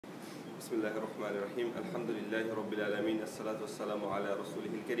Bismillahirrahmanirrahim. Alhamdulillahi Rabbil Alameen. As-salatu was-salamu ala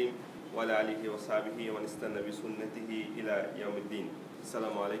Rasulihil Kareem wa ala alihi wa sahbihi wa nistanna bi sunnatihi ila yawmiddin.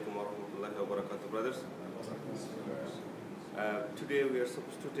 Assalamu alaikum wa rahmatullahi wa barakatuh, brothers. Today we are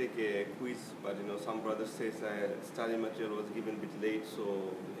supposed to take a quiz, but some brothers say study material was given a bit late, so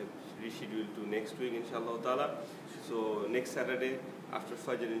we have rescheduled to next week, inshallah ta'ala. So next Saturday after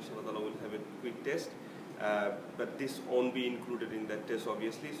Fajr, inshallah ta'ala, we'll have a quick test. But this won't be included in that test,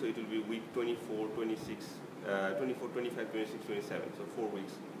 obviously, so it will be week 24, 26, 24, 25, 26, 27, so 4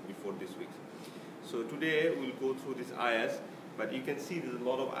 weeks before this week. So today we'll go through these ayahs, but you can see there's a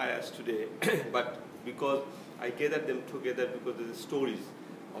lot of ayahs today, but because I gathered them together because there's stories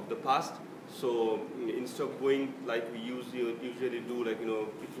of the past, so instead of going like we usually do, like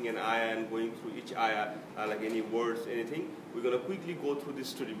picking an ayah and going through each ayah, like any words, anything, we're going to quickly go through this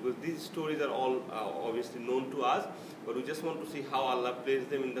story because these stories are all obviously known to us, but we just want to see how Allah placed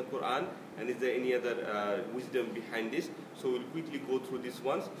them in the Quran and is there any other wisdom behind this. So we'll quickly go through these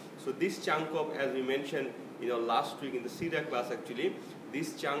ones. So this chunk of, as we mentioned last week in the Surah class actually,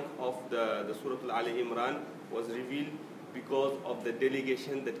 this chunk of the Surah Al-Imraan was revealed because of the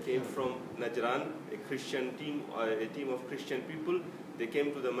delegation that came from Najran, a Christian team, a team of Christian people. They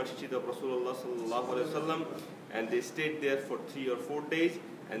came to the masjid of Rasulullah sallallahu alaihi wasallam, and they stayed there for 3 or 4 days,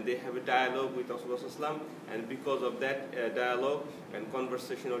 and they have a dialogue with Rasulullah sallallahu alaihi wasallam. And because of that dialogue and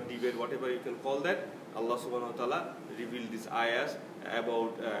conversation or debate, whatever you can call that, Allah subhanahu wa ta'ala revealed these ayahs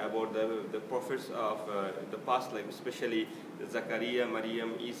about the prophets of the past, like especially Zakaria,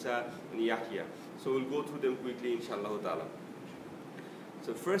 Maryam, Isa, and Yahya. So we'll go through them quickly, inshallah ta'ala.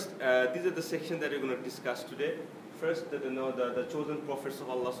 So first, these are the sections that we're going to discuss today. First, the chosen prophets of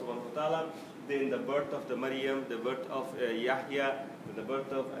Allah subhanahu wa ta'ala, then the birth of the Maryam, the birth of Yahya, the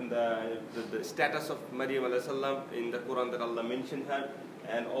birth of and the status of Maryam alayhi salam in the Quran that Allah mentioned her,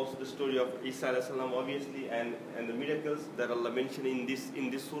 and also the story of Isa alayhi salam, obviously, and the miracles that Allah mentioned in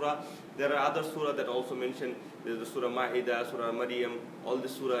this surah. There are other surah that also mention. There's the Surah Ma'idah, Surah Maryam, all the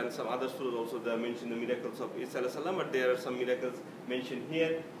surah, and some other surahs also that mention the miracles of Isa alayhi salam, but there are some miracles mentioned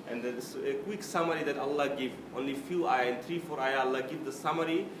here. And there's a quick summary that Allah gives, only few ayah, in 3-4 ayah, Allah gives the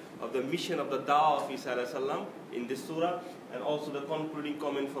summary of the mission of the da'wah of Isa alayhi salam in this surah, and also the concluding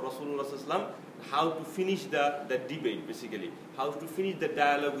comment for Rasulullah sallallahu alaihi wasallam, how to finish the debate, basically, how to finish the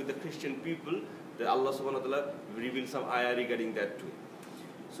dialogue with the Christian people, that Allah subhanahu wa ta'ala revealed some ayah regarding that too.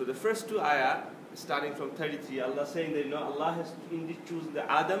 So the first 2 ayah, starting from 33, Allah saying that Allah has indeed chosen the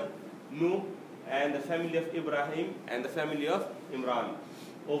Adam, Nuh, and the family of Ibrahim and the family of Imran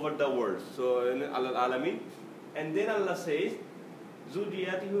over the world. So Al-Alamin. And then Allah says,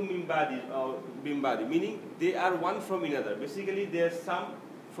 Zudiyatihu min ba'di, meaning they are one from another. Basically, they are some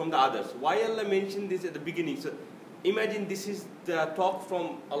from the others. Why Allah mentioned this at the beginning? So imagine this is the talk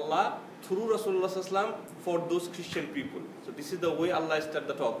from Allah through Rasulullah sallallahu alaihi wasallam for those Christian people. So this is the way Allah started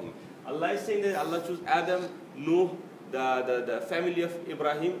the talking. Allah is saying that Allah chose Adam, Nuh, the family of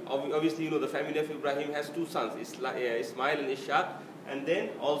Ibrahim. Obviously, the family of Ibrahim has 2 sons, Ismail and Ishaq, and then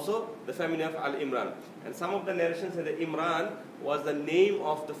also the family of Al-Imraan. And some of the narrations say that Imran was the name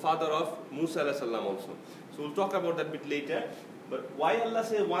of the father of Musa alayhi salam also. So we'll talk about that a bit later. But why Allah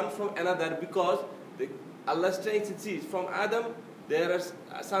says one from another? Because Allah states, see, from Adam there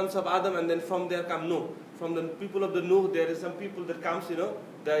are sons of Adam, and then from there come Nuh. From the people of the Nuh there is some people that comes,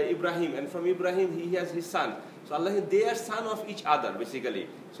 the Ibrahim, and from Ibrahim he has his son. So Allah says they are son of each other, basically.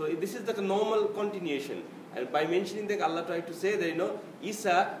 So this is the normal continuation. And by mentioning that, Allah tried to say that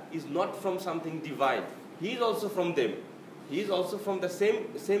Isa is not from something divine. He is also from them. He is also from the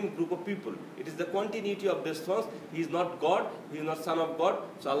same group of people. It is the continuity of this ones. He is not God. He is not son of God.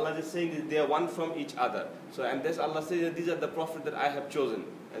 So Allah is saying that they are one from each other. So and this Allah says that these are the prophets that I have chosen.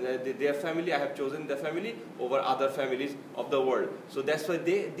 And their family, I have chosen their family over other families of the world. So that's why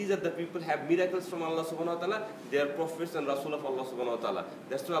these are the people have miracles from Allah subhanahu wa ta'ala. They are prophets and Rasul of Allah subhanahu wa ta'ala.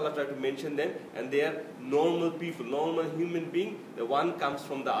 That's why Allah tried to mention them. And they are normal people, normal human being. The one comes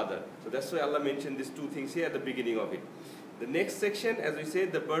from the other. So that's why Allah mentioned these 2 things here at the beginning of it. The next section, as we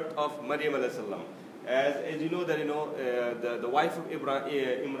said, the birth of Maryam alayhi salam. As you know that the wife of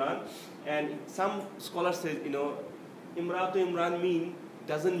Imran, and some scholars say Imratu Imran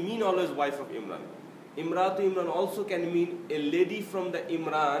doesn't mean always wife of Imran. Imratu Imran also can mean a lady from the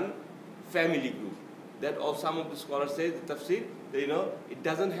Imran family group. That also some of the scholars say, the tafsir, that, it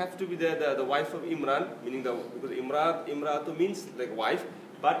doesn't have to be the wife of Imran, meaning because Imratu means like wife,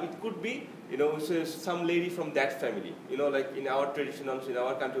 but it could be so some lady from that family. Like in our tradition, also in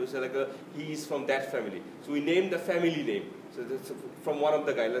our country, we say like he is from that family. So we name the family name. So that's from one of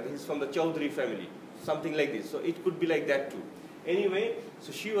the guys, like he's from the Chaudhary family, something like this. So it could be like that too. Anyway,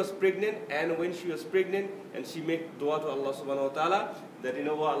 so she was pregnant, and when she was pregnant, and she made dua to Allah subhanahu wa ta'ala, that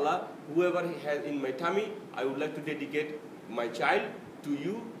oh Allah, whoever he has in my tummy, I would like to dedicate my child to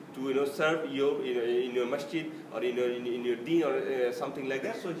you, to serve you in your masjid or in your deen or something like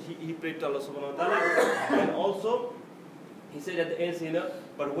that. So he prayed to Allah subhanahu wa ta'ala, and also he said at the end,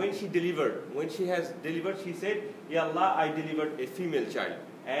 but when she has delivered, she said, Ya Allah, I delivered a female child.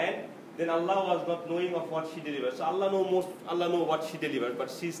 And then Allah was not knowing of what she delivered. So Allah know what she delivered,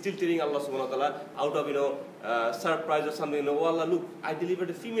 but she's still telling Allah subhanahu wa ta'ala out of surprise or something, oh Allah, look, I delivered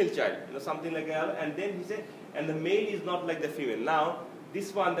a female child, something like that. And then he said, and the male is not like the female. Now,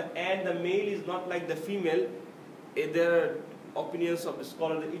 this one, and the male is not like the female, there are opinions of the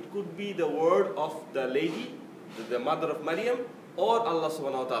scholar that it could be the word of the lady, the mother of Maryam, or Allah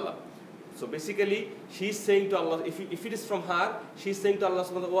subhanahu wa ta'ala. So basically, she's saying to Allah, if it is from her, she's saying to Allah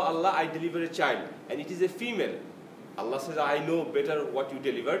subhanahu wa ta'ala, oh Allah, I delivered a child, and it is a female. Allah says, I know better what you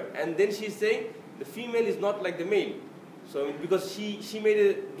delivered. And then she's saying, the female is not like the male. So because she made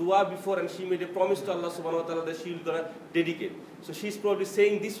a dua before, and she made a promise to Allah subhanahu wa ta'ala that she will gonna dedicate. So she's probably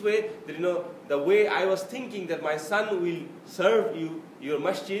saying this way, that the way I was thinking that my son will serve you, your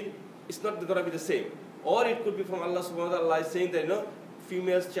masjid, it's not gonna be the same. Or it could be from Allah subhanahu wa ta'ala saying that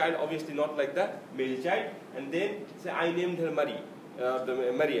female's child, obviously not like the male child, and then say I named her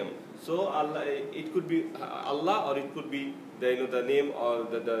Maryam. So Allah, it could be Allah, or it could be the name or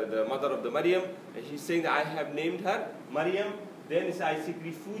the mother of the Maryam. And she's saying that I have named her Maryam. Then he says, I seek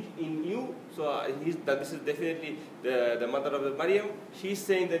refuge in you. So this is definitely the mother of the Maryam. She's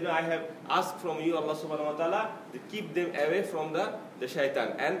saying that I have asked from you, Allah subhanahu wa ta'ala, to keep them away from the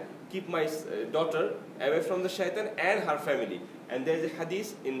shaitan, and keep my daughter away from the shaitan and her family. And there is a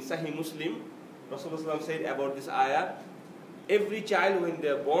hadith in Sahih Muslim. Rasulullah said about this ayah, every child when they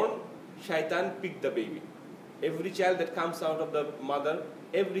are born, shaitan picked the baby. Every child that comes out of the mother,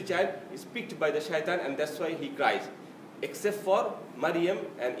 every child is picked by the shaitan, and that's why he cries. Except for Maryam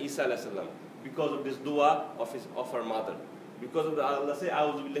and Isa alayhi salam, because of this dua of her mother. Because of Allah say,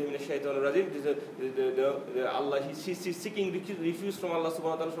 A'udhu billahi minash shaitanir rajim, Allah, she's seeking refuge from Allah subhanahu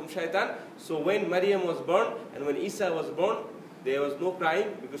wa ta'ala from shaitan. So when Maryam was born and when Isa was born, there was no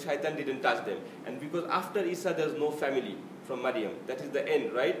crying because shaitan didn't touch them. And because after Isa there's no family from Maryam. That is the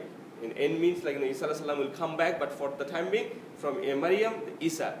end, right? And end means like Isa alayhi salam will come back, but for the time being, from Maryam,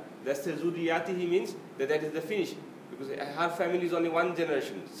 Isa. That's the Zuriyatihi means that is the finish. Because her family is only one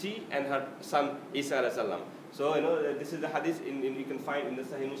generation, she and her son Isa alayhi salam. So this is the hadith you can find in the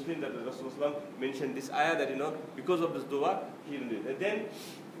Sahih Muslim that Rasulullah mentioned this ayah that because of this dua he will do it. And then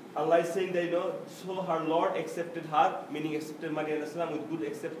Allah is saying that so her Lord accepted her, meaning accepted Maryam alayhi salam with good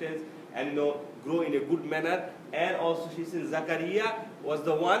acceptance, and grow in a good manner. And also she says Zakaria was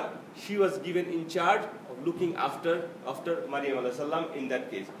the one, she was given in charge of looking after Maryam alayhi salam in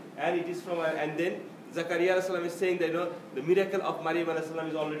that case. And it is from and then Zakaria alayhi salam is saying that the miracle of Maryam alayhi salam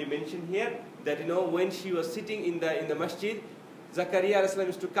is already mentioned here, that when she was sitting in the masjid, Zakaria alayhi salam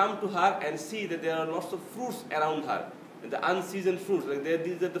used to come to her and see that there are lots of fruits around her, the unseasoned fruits, like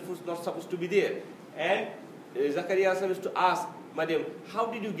these are the fruits not supposed to be there. And Zakaria alayhi salam used to ask Maryam, how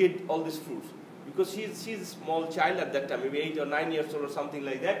did you get all these fruits? Because she's a small child at that time, maybe 8 or 9 years old or something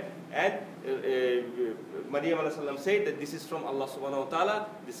like that. And Maryam alayhi salam said that this is from Allah subhanahu wa ta'ala,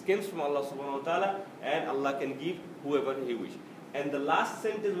 this comes from Allah subhanahu wa ta'ala, and Allah can give whoever He wishes. And the last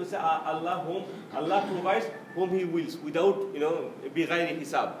sentence we say, Allah provides whom He wills, without bighayri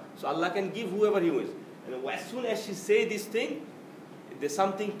hisab. So Allah can give whoever He wills. And as soon as she say this thing, there's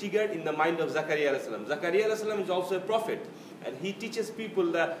something triggered in the mind of Zakaria alayhi salam. Zakaria alayhi salam is also a prophet, and he teaches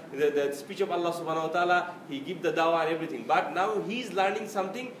people the speech of Allah subhanahu wa ta'ala. He gives the dawah and everything. But now he's learning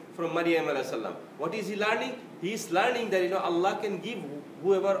something from Maryam alayhi salam. What is he learning? He's learning that Allah can give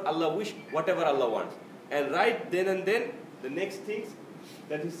whoever Allah wish, whatever Allah wants. And right then and then, the next things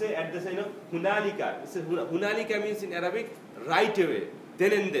that he say at the hunalika. Hunalika means in Arabic right away.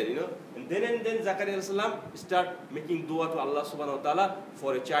 Then and then, and then Zakaria alayhi salam start making dua to Allah subhanahu wa ta'ala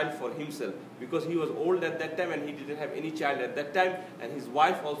for a child for himself, because he was old at that time and he didn't have any child at that time, and his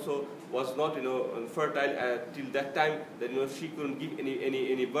wife also was not fertile till that time, that she couldn't give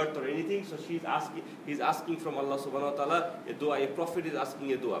any birth or anything. So he's asking from Allah subhanahu wa ta'ala a dua. A prophet is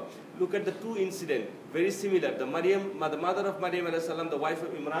asking a dua. Look at the two incidents, very similar. The mother of Maryam alayhi salam, the wife of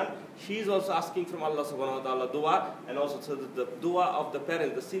Imran, she is also asking from Allah subhanahu wa ta'ala dua. And also so the dua of the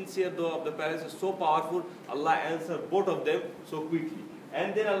parents, the sincere dua of the parents is so powerful, Allah answered both of them so quickly.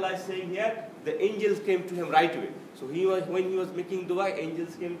 And then Allah is saying here, the angels came to him right away. So when he was making dua,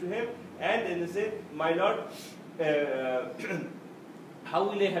 angels came to him, and then they said, my Lord, how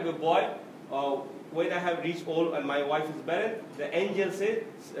will I have a boy when I have reached old and my wife is barren, the angel says,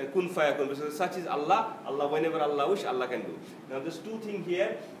 kun fayakun. Because such is Allah. Allah, whenever Allah wish, Allah can do. Now there's two things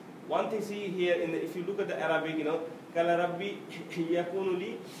here. One thing see here, if you look at the Arabic, Kala Rabbi yakunu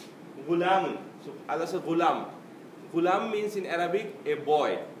li gulamun. So Allah says gulam. Gulam means in Arabic a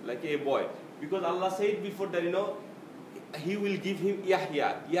boy, like a boy. Because Allah said before that, He will give him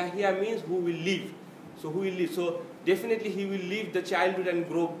Yahya. Yahya means who will live. So who will live? So definitely he will leave the childhood and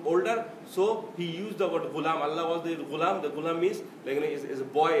grow older. So he used the word gulam. Allah was the gulam. The gulam means is a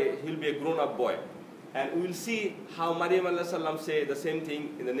boy. He'll be a grown-up boy. And we will see how Maryam alayhi salam say the same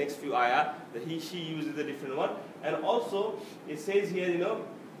thing in the next few ayah. That she uses a different one. And also it says here,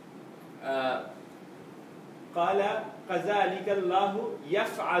 قَالَ كَذَلِكَ اللَّهُ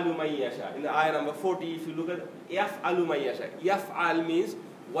يَفْعَلُ مَن يَشَاءُ. In the ayah number 40, if you look at يَفْعَلُ مَن يَشَاءُ. يَفْعَل means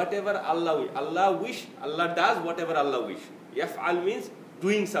whatever Allah wish. Allah wish, Allah does whatever Allah wish. Yaf'al means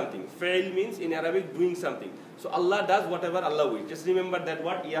doing something. Fa'il means in Arabic doing something. So Allah does whatever Allah wish. Just remember that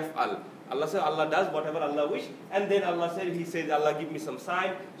word Yaf'al. Allah said Allah does whatever Allah wish. And then Allah said, He says, Allah give me some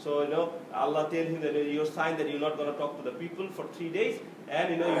sign. So Allah tell him that your sign that you're not going to talk to the people for 3 days.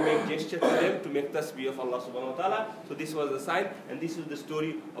 And you make gesture to them to make tasbih of Allah subhanahu wa ta'ala. So this was the sign. And this is the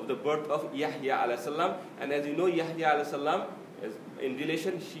story of the birth of Yahya alayhi salam. And as you know, Yahya alayhi salam, in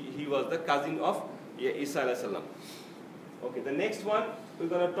relation, he was the cousin of Isa alayhi salam. Okay, the next one we're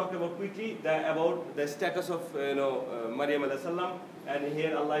going to talk about quickly about the status of Maryam alayhi salam. And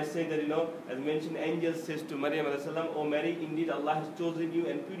here Allah is saying that as mentioned, angel says to Maryam alayhi salam, "O Mary, indeed Allah has chosen you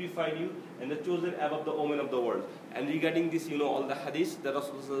and purified you and has chosen above the women of the world." And regarding this, all the hadiths that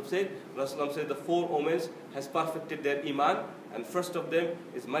Rasulullah said, the 4 omens has perfected their iman. And first of them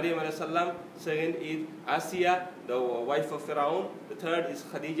is Maryam alayhi salam. Second is Asiya, the wife of Pharaoh. The third is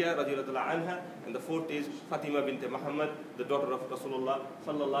Khadija radhiyallahu anha. And the fourth is Fatima bint Muhammad, the daughter of Rasulullah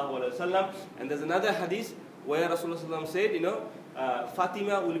sallallahu alaihi wasallam. And there's another hadith where Rasulullah said,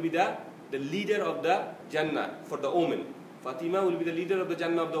 Fatima will be the leader of the Jannah for the women. Fatima will be the leader of the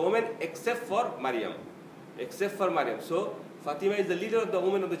Jannah of the women except for Maryam. Except for Maryam. So Fatima is the leader of the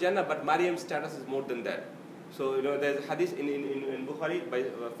women of the Jannah, but Maryam's status is more than that. So there's a hadith in Bukhari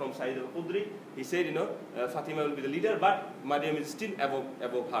from Sa'id al-Khudri. He said Fatima will be the leader, but Maryam is still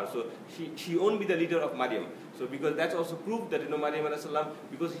above her. So she won't be the leader of Maryam. So because that's also proof that Maryam alayhi salam,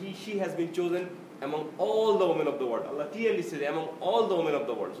 because she has been chosen among all the women of the world. Allah clearly says among all the women of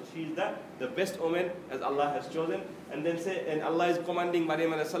the world. So she is the best woman as Allah has chosen. And then and Allah is commanding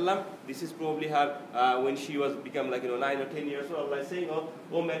Maryam alayhi salam. This is probably her when she was become 9 or 10 years old. Allah is saying,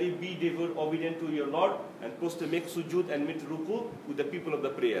 "Oh Mary, be devout, obedient to your Lord, and supposed to make sujood and make ruku with the people of the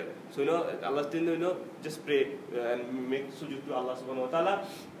prayer." So Allah is telling just pray and make sujood to Allah subhanahu wa ta'ala.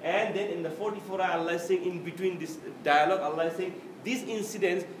 And then in the 44 ayah, Allah is saying in between this dialogue, Allah is saying these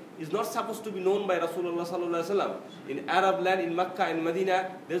incidents is not supposed to be known by Rasulullah sallallahu alaihi wasallam. In Arab land, in Makkah and Medina,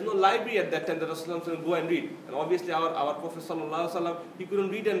 there's no library at that time that Rasulullah will go and read. And obviously our Prophet sallallahu alaihi wasallam, he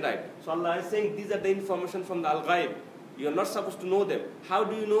couldn't read and write. So Allah is saying these are the information from the Al-Ghaib. You are not supposed to know them. How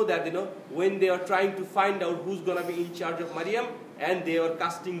do you know that? When they are trying to find out who's going to be in charge of Maryam, and they are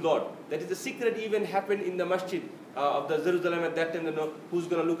casting lot. That is the secret even happened in the masjid of the Jerusalem at that time. Who's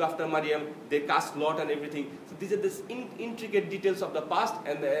going to look after Maryam? They cast lot and everything. So these are the intricate details of the past,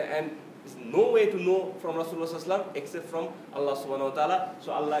 and there's no way to know from Rasulullah sallallahu except from Allah subhanahu wa ta'ala.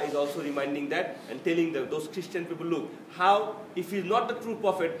 So Allah is also reminding that and telling those Christian people, look, how, if he's not the true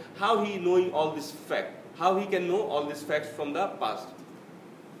prophet, how he knowing all this fact? How he can know all these facts from the past?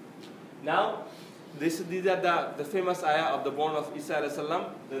 Now, these are the famous ayah of the born of Isa alayhi salam.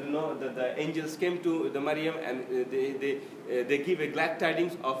 The angels came to the Maryam and they give a glad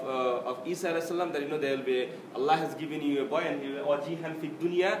tidings of Isa alayhi salam that there will be, Allah has given you a boy, and he will wajihan fi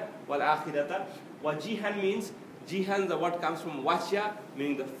dunya wal akhirata. Wajihan means, jihan, the word comes from wajha,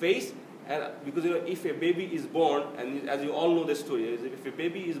 meaning the face. And because if a baby is born, and as you all know the story, if a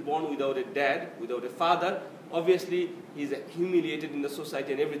baby is born without a dad, without a father, obviously he is humiliated in the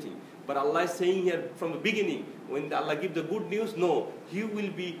society and everything. But Allah is saying here from the beginning, when Allah gives the good news, no, he will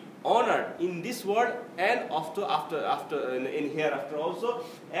be honored in this world and after in hereafter also,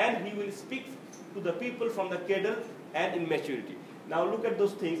 and he will speak to the people from the cradle and in maturity. Now look at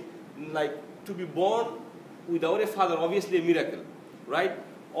those things, like to be born without a father, obviously a miracle, right?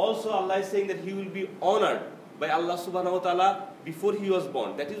 Also Allah is saying that he will be honored by Allah subhanahu wa ta'ala before he was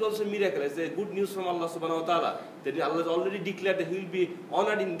born. That is also a miracle. It's a good news from Allah subhanahu wa ta'ala. That Allah has already declared that he will be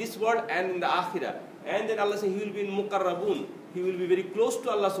honored in this world and in the akhirah. And then Allah says he will be in muqarrabun. He will be very close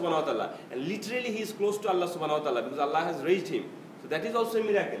to Allah subhanahu wa ta'ala. And literally he is close to Allah subhanahu wa ta'ala because Allah has raised him. So that is also a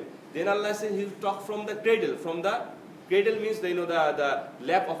miracle. Then Allah says he will talk from the cradle. From the cradle means the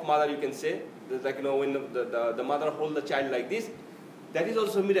lap of mother, you can say. like when the mother hold the child like this, that is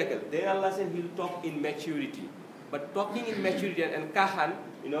also a miracle. Then Allah said He will talk in maturity. But talking in maturity and kahal,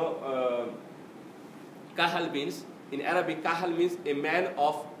 kahal means, in Arabic, kahal means a man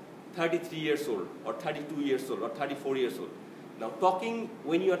of 33 years old, or 32 years old, or 34 years old. Now talking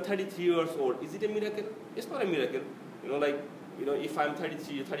when you are 33 years old, is it a miracle? It's not a miracle. If I'm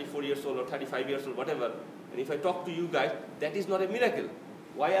 33, 34 years old, or 35 years old, whatever, and if I talk to you guys, that is not a miracle.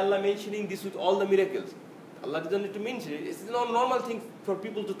 Why Allah mentioning this with all the miracles? Allah doesn't need to mention it. It's not a normal thing for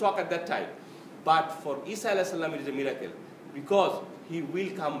people to talk at that time. But for Isa alayhi salam, it is a miracle, because he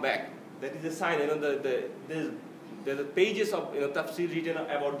will come back. That is a sign. There's the pages of tafsir written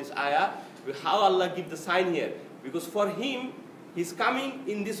about this ayah, how Allah give the sign here. Because for him, he's coming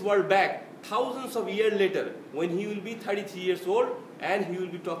in this world back thousands of years later, when he will be 33 years old, and he will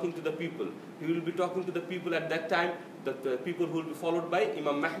be talking to the people. He will be talking to the people at that time, the people who will be followed by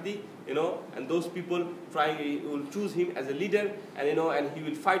Imam Mahdi, and those people will choose him as a leader, and he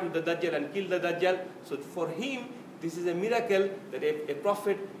will fight with the Dajjal and kill the Dajjal. So for him, this is a miracle that a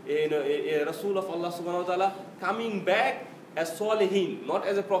prophet, a Rasul of Allah subhanahu wa ta'ala, coming back as Salihin, not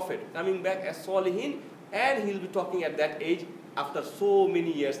as a prophet, coming back as Salihin, and he'll be talking at that age after so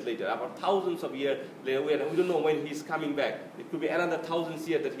many years later, about thousands of years later. We don't know when he's coming back. It could be another thousands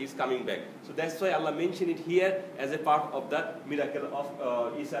years that he's coming back. So that's why Allah mentioned it here as a part of the miracle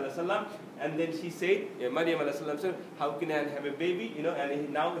of Isa alayhi salam. And then she said, Maryam alayhi salam said, how can I have a baby?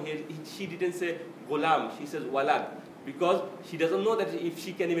 She didn't say ghulam, she says walad. Because she doesn't know that if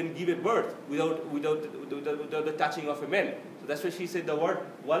she can even give a birth without the touching of a man. So that's why she said the word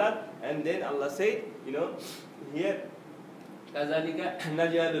walad. And then Allah said, here,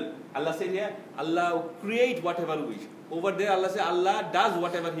 Allah said here, Allah create whatever wish. Over there Allah said Allah does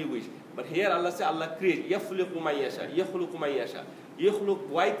whatever He wish. But here Allah said Allah create. يَخْلُقُ مَنْ يَشَاءُ يَخْلُقُ مَنْ يَشَاءُ يَخْلُقُ.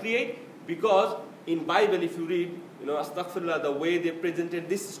 Why create? Because in Bible, if you read, astaghfirullah, the way they presented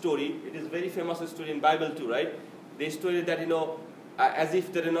this story, it is very famous story in Bible too, right? They story that as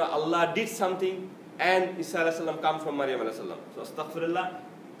if that Allah did something and Isa alayhi salam come from Maryam alayhi salam. So astaghfirullah.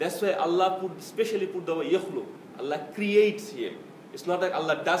 That's why Allah especially put the word yakhluq. Allah creates here. It's not like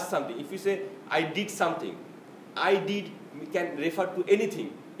Allah does something. If you say, I did something, I did can refer to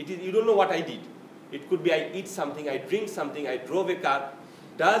anything. You don't know what I did. It could be I eat something, I drink something, I drove a car.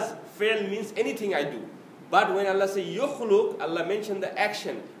 Does, fail means anything I do. But when Allah says yakhluq, Allah mentioned the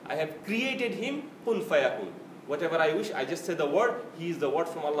action. I have created him, kun fayakun. Whatever I wish, I just say the word. He is the word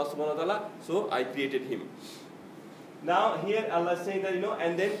from Allah subhanahu wa ta'ala. So I created him. Now here Allah is saying that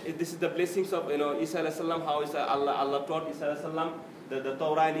and then this is the blessings of Isa alayhi salam, how Allah taught Isa alayhi salam the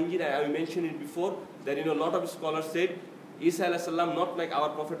Torah and Injil. And I mentioned it before that a lot of scholars said Isa alayhi salam not like our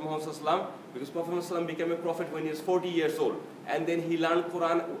Prophet Muhammad sallallahu alaihi wasallam, because Prophet Muhammad sallallahu alaihi wasallam became a prophet when he was 40 years old, and then he learned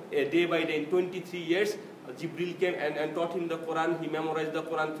Quran day by day in 23 years. Jibril came and taught him the Quran. He memorized the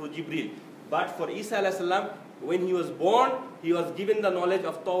Quran through Jibril. But for Isa alayhi salam, when he was born, he was given the knowledge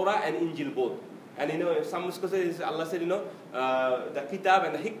of Torah and Injil both. And some scholars say, Allah said, the Kitab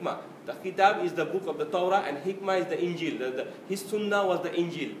and the Hikmah. The Kitab is the book of the Torah, and Hikmah is the Injil. His Sunnah was the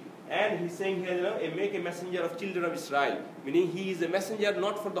Injil. And he's saying here, make a messenger of children of Israel. Meaning he is a messenger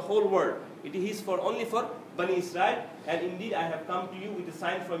not for the whole world. It is only for Bani Israel. And indeed I have come to you with a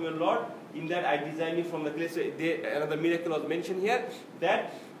sign from your Lord, in that I designed you from the clay. So another miracle was mentioned here,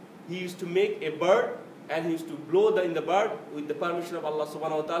 that he used to make a bird, and he used to blow in the bird with the permission of Allah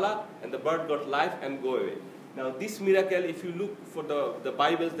subhanahu wa ta'ala, and the bird got life and go away. Now this miracle, if you look for the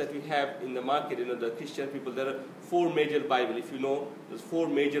Bibles that we have in the market, the Christian people, there are 4 major Bibles. If you know, there's 4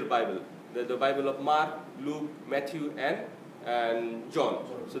 major Bibles. The Bible of Mark, Luke, Matthew, and John.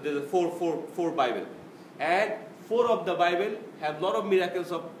 So there's a four Bible. And 4 of the Bible have a lot of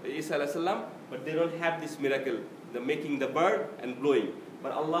miracles of Isa alayhi salam, but they don't have this miracle, the making the bird and blowing.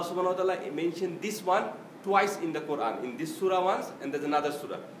 But Allah subhanahu wa ta'ala mentioned this one twice in the Quran. In this surah once, and there's another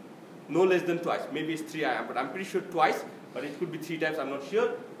surah. No less than twice. Maybe it's 3 ayah, but I'm pretty sure twice. But it could be 3 times, I'm not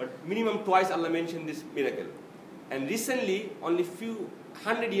sure. But minimum twice Allah mentioned this miracle. And recently, only few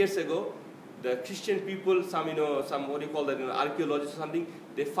 100 years ago, the Christian people, some what do you call that, archaeologists or something,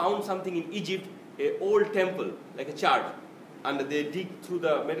 they found something in Egypt, an old temple, like a church. And they dig through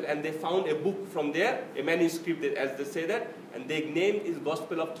the metal, and they found a book from there, a manuscript, as they say that, and their name is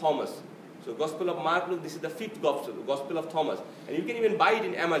Gospel of Thomas. So Gospel of Mark, look, this is the 5th Gospel, Gospel of Thomas. And you can even buy it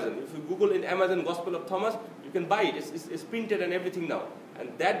in Amazon. If you Google in Amazon Gospel of Thomas, you can buy it. It's printed and everything now.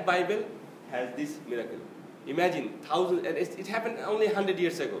 And that Bible has this miracle. Imagine, thousands, and it happened only 100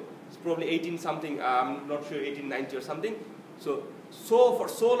 years ago. It's probably 18 something, I'm not sure, 1890 or something. So for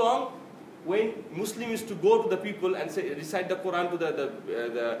so long, when Muslims used to go to the people and say, recite the Quran to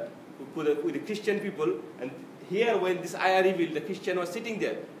the with the Christian people. And here when this ayah revealed, the Christian was sitting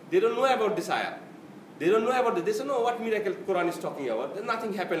there. They don't know about this ayah. They don't know about it. They say, no, what miracle Quran is talking about? There's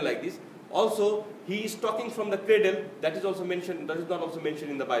nothing happened like this. Also, he is talking from the cradle. That is also mentioned. That is not also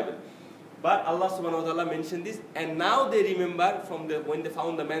mentioned in the Bible. But Allah subhanahu wa ta'ala mentioned this, and now they remember from when they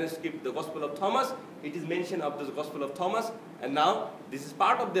found the manuscript, the Gospel of Thomas, it is mentioned of the Gospel of Thomas, and now this is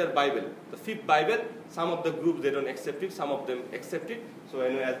part of their Bible, the 5th Bible. Some of the groups, they don't accept it, some of them accept it, so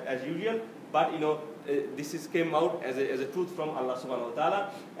as usual, but this came out as a truth from Allah subhanahu wa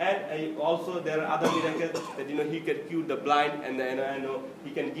ta'ala. And also there are other miracles that he can cure the blind, and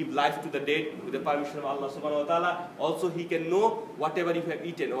he can give life to the dead with the permission of Allah subhanahu wa ta'ala. Also he can know whatever you have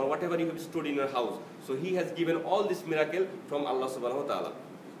eaten or whatever you have stored in your house. So he has given all this miracle from Allah subhanahu wa ta'ala.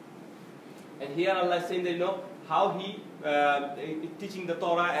 And here Allah is saying that how he teaching the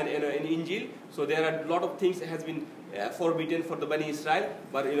Torah and in Injil. So there are a lot of things that has been forbidden for the Bani Israel,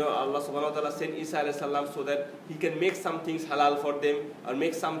 but Allah subhanahu wa ta'ala sent Isa alayhi salam so that he can make some things halal for them, or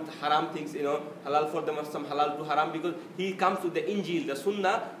make some haram things halal for them, or some halal to haram, because he comes with the Injil, the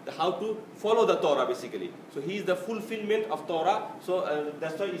Sunnah, how to follow the Torah basically. So he is the fulfillment of Torah. So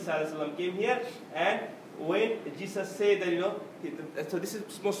that's why Isa alayhi salam came here. And when Jesus said that so this is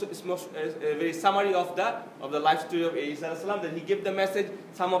a very summary of the life story of Isa alayhi salam, that he gave the message.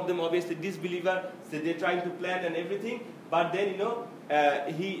 Some of them obviously disbeliever, so they're trying to plan and everything. But then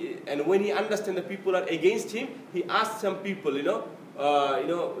when he understands the people are against him, he asked some people that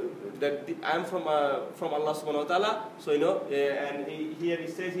I am from Allah subhanahu wa ta'ala. So and here he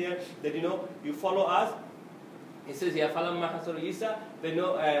says here that you follow us. He says here, "Falamma hasaru Isa,"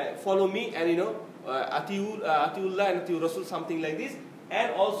 follow me, and Atiullah and Atiu Rasul, something like this.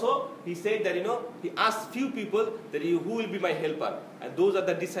 And also he said that he asked few people that who will be my helper, and those are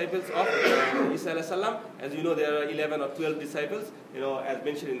the disciples of Isa alayhi salam. As there are 11 or 12 disciples, as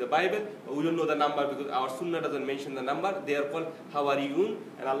mentioned in the Bible. We don't know the number because our Sunnah doesn't mention the number. They are called Hawariyun,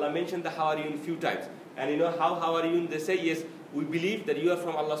 and Allah mentioned the Hawariyun few times. And how Hawariyun, they say, yes, we believe that you are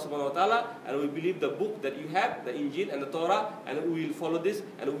from Allah subhanahu wa ta'ala, and we believe the book that you have, the Injil and the Torah, and we will follow this,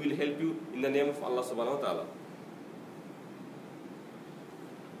 and we will help you in the name of Allah subhanahu wa ta'ala.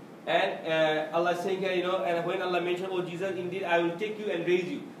 And Allah is saying here, and when Allah mentioned, oh Jesus, indeed I will take you and raise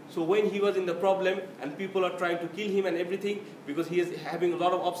you. So when he was in the problem and people are trying to kill him and everything, because he is having a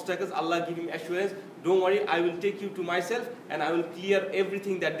lot of obstacles, Allah give him assurance, don't worry, I will take you to myself, and I will clear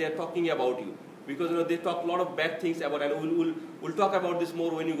everything that they are talking about you. Because they talk a lot of bad things about, and we'll talk about this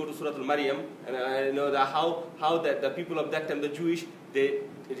more when you go to Surah Al-Maryam, and how that the people of that time, the Jewish, they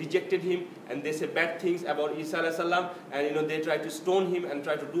rejected him, and they say bad things about Isa alayhi salam, and they try to stone him and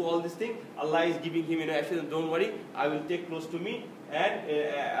try to do all these things. Allah is giving him assurance, don't worry, I will take close to me.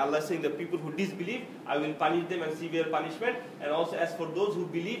 And Allah is saying the people who disbelieve, I will punish them and severe punishment. And also as for those who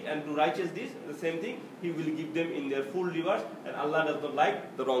believe and do righteous deeds, the same thing, He will give them in their full rewards, and Allah does not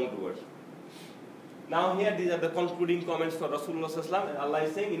like the wrongdoers. Now here these are the concluding comments for Rasulullah sallallahu alaihi wasallam, and Allah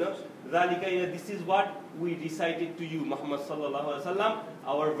is saying, this is what we recited to you, Muhammad sallallahu alaihi wasallam,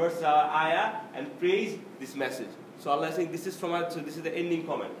 our verse, our ayah, and praise this message. So Allah is saying this is from us. So this is the ending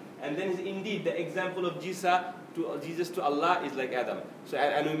comment. And then is indeed the example of Jesus to Allah is like Adam. So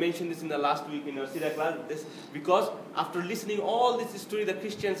and we mentioned this in the last week in our Surah class. Because after listening all this story, the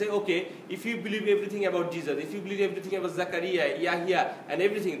Christians say, okay, if you believe everything about Jesus, if you believe everything about Zachariah, Yahya, and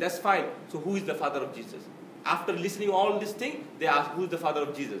everything, that's fine. So who is the father of Jesus? After listening all this thing, they ask, who is the father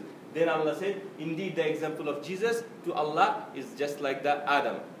of Jesus? Then Allah said, indeed the example of Jesus to Allah is just like the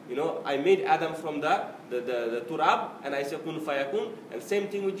Adam. I made Adam from the turab, and I said kun fayakun, and same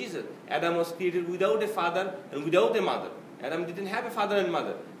thing with Jesus. Adam was created without a father and without a mother. Adam didn't have a father and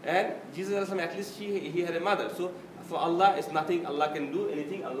mother, and Jesus at least he had a mother. So for Allah, it's nothing. Allah can do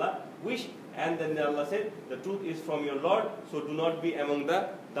anything Allah wish. And then Allah said, the truth is from your Lord, so do not be among the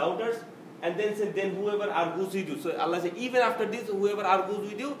doubters. And then said, then whoever argues with you. So Allah said, even after this, whoever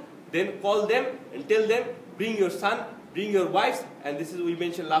argues with you, then call them and tell them, bring your son, bring your wives. And this is, we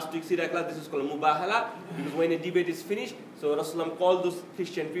mentioned last week, Sirah class, this is called Mubahala, because when a debate is finished, so Rasulullah called those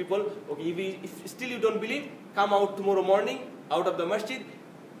Christian people, okay, if still you don't believe, come out tomorrow morning, out of the masjid,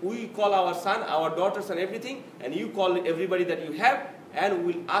 we call our son, our daughters and everything, and you call everybody that you have, and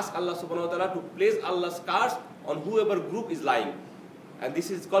we will ask Allah subhanahu wa ta'ala to place Allah's curse on whoever group is lying. And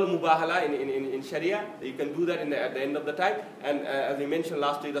this is called Mubahala in Sharia. You can do that at the end of the time. And as we mentioned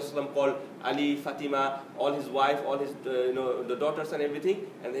last week, Rasulullah called Ali, Fatima, all his wife, all his the daughters and everything.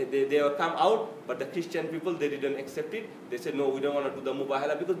 And they will come out. But the Christian people, they didn't accept it. They said, no, we don't want to do the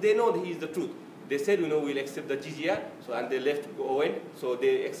Mubahala, because they know that he is the truth. they said, we'll accept the jizya, so, and they left, went, so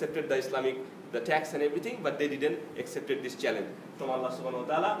they accepted the Islamic, the tax and everything, but they didn't accepted this challenge from Allah subhanahu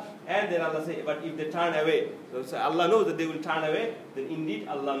wa ta'ala. And then Allah said, but if they turn away, so Allah knows that they will turn away, then indeed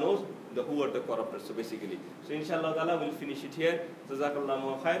Allah knows who are the corruptors. So basically, so inshallah ta'ala we'll finish it here.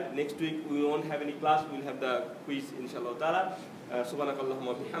 Jazakallahu khair. Next week we won't have any class, we'll have the quiz inshallah ta'ala.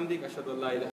 Subhanakallahumma bihamdik, ashhadu an la ilaha